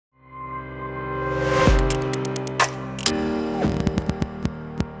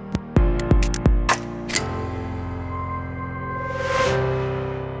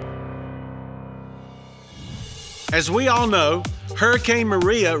As we all know, Hurricane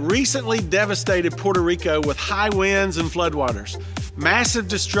Maria recently devastated Puerto Rico with high winds and floodwaters. Massive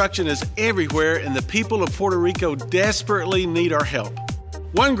destruction is everywhere, and the people of Puerto Rico desperately need our help.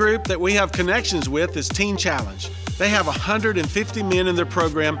 One group that we have connections with is Teen Challenge. They have 150 men in their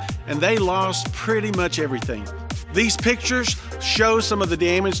program, and they lost pretty much everything. These pictures show some of the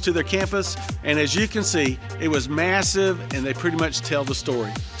damage to their campus, and as you can see, it was massive, and they pretty much tell the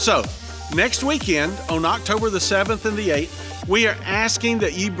story. So, next weekend, on October the 7th and the 8th, we are asking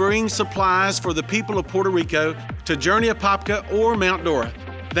that you bring supplies for the people of Puerto Rico to Journey Apopka or Mount Dora.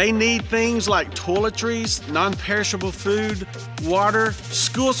 They need things like toiletries, non-perishable food, water,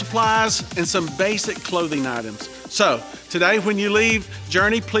 school supplies, and some basic clothing items. So, today when you leave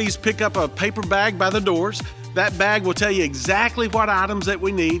Journey, please pick up a paper bag by the doors. That bag will tell you exactly what items that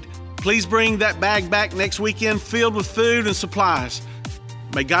we need. Please bring that bag back next weekend filled with food and supplies.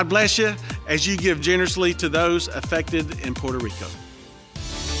 May God bless you as you give generously to those affected in Puerto Rico.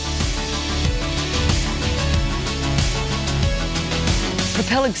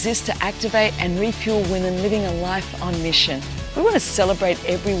 Propel exists to activate and refuel women living a life on mission. We want to celebrate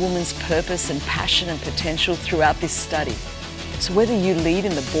every woman's purpose and passion and potential throughout this study. So whether you lead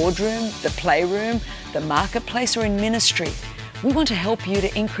in the boardroom, the playroom, the marketplace, or in ministry, we want to help you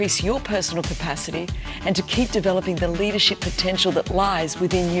to increase your personal capacity and to keep developing the leadership potential that lies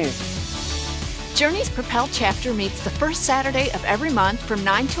within you. Journey's Propel chapter meets the first Saturday of every month from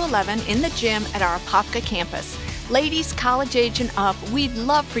 9 to 11 in the gym at our Apopka campus. Ladies, college age and up, we'd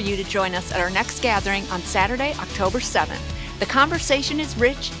love for you to join us at our next gathering on Saturday, October 7th. The conversation is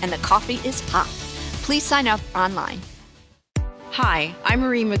rich and the coffee is hot. Please sign up online. Hi, I'm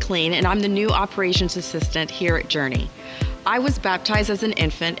Marie McLean, and I'm the new operations assistant here at Journey. I was baptized as an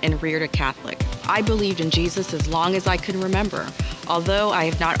infant and reared a Catholic. I believed in Jesus as long as I could remember, although I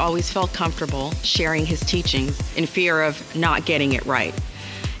have not always felt comfortable sharing his teachings in fear of not getting it right.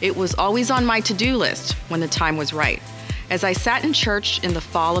 It was always on my to-do list when the time was right. As I sat in church in the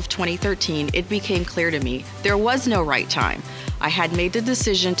fall of 2013, it became clear to me there was no right time. I had made the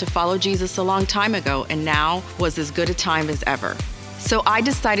decision to follow Jesus a long time ago, and now was as good a time as ever. So I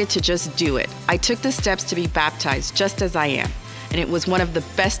decided to just do it. I took the steps to be baptized just as I am, and it was one of the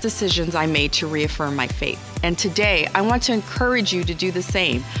best decisions I made to reaffirm my faith. And today, I want to encourage you to do the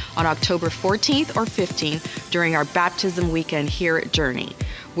same on October 14th or 15th during our baptism weekend here at Journey,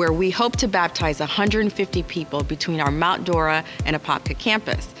 where we hope to baptize 150 people between our Mount Dora and Apopka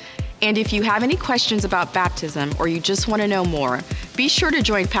campus. And if you have any questions about baptism or you just want to know more, be sure to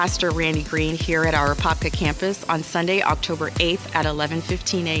join Pastor Randy Green here at our Apopka campus on Sunday, October 8th at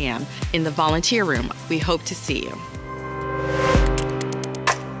 11:15 a.m. in the volunteer room. We hope to see you.